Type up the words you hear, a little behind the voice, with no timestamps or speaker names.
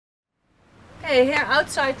Okay, here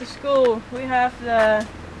outside the school we have the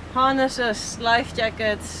harnesses, life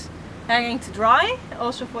jackets hanging to dry.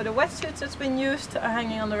 Also for the wetsuits that's been used are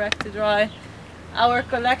hanging on the rack to dry. Our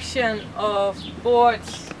collection of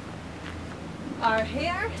boards are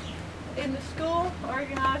here in the school,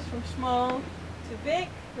 organized from small to big.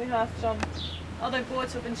 We have some other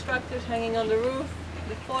boards of instructors hanging on the roof,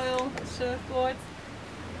 the foil, the surfboard.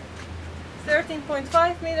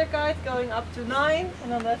 13.5 meter kite going up to 9,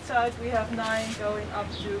 and on that side we have 9 going up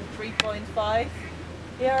to 3.5.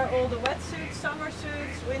 Here are all the wetsuits, summer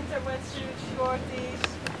suits, winter wetsuits, shorties,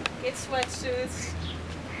 kids wetsuits,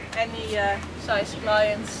 any size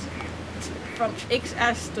clients. From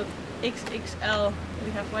XS to XXL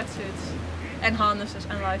we have wetsuits and harnesses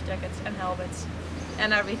and life jackets and helmets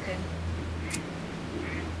and everything.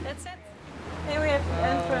 That's it. Here we have the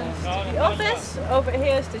entrance to the office. Over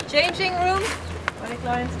here is the changing room where the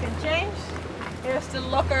clients can change. Here's the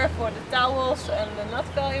locker for the towels and the not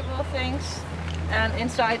valuable things. And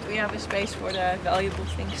inside we have a space for the valuable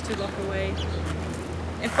things to lock away.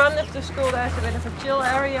 In front of the school there's a bit of a chill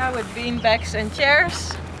area with bean bags and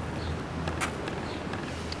chairs.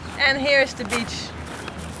 And here's the beach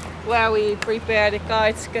where we prepare the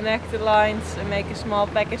kites, connect the lines and make a small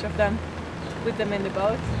package of them, put them in the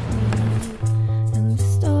boat.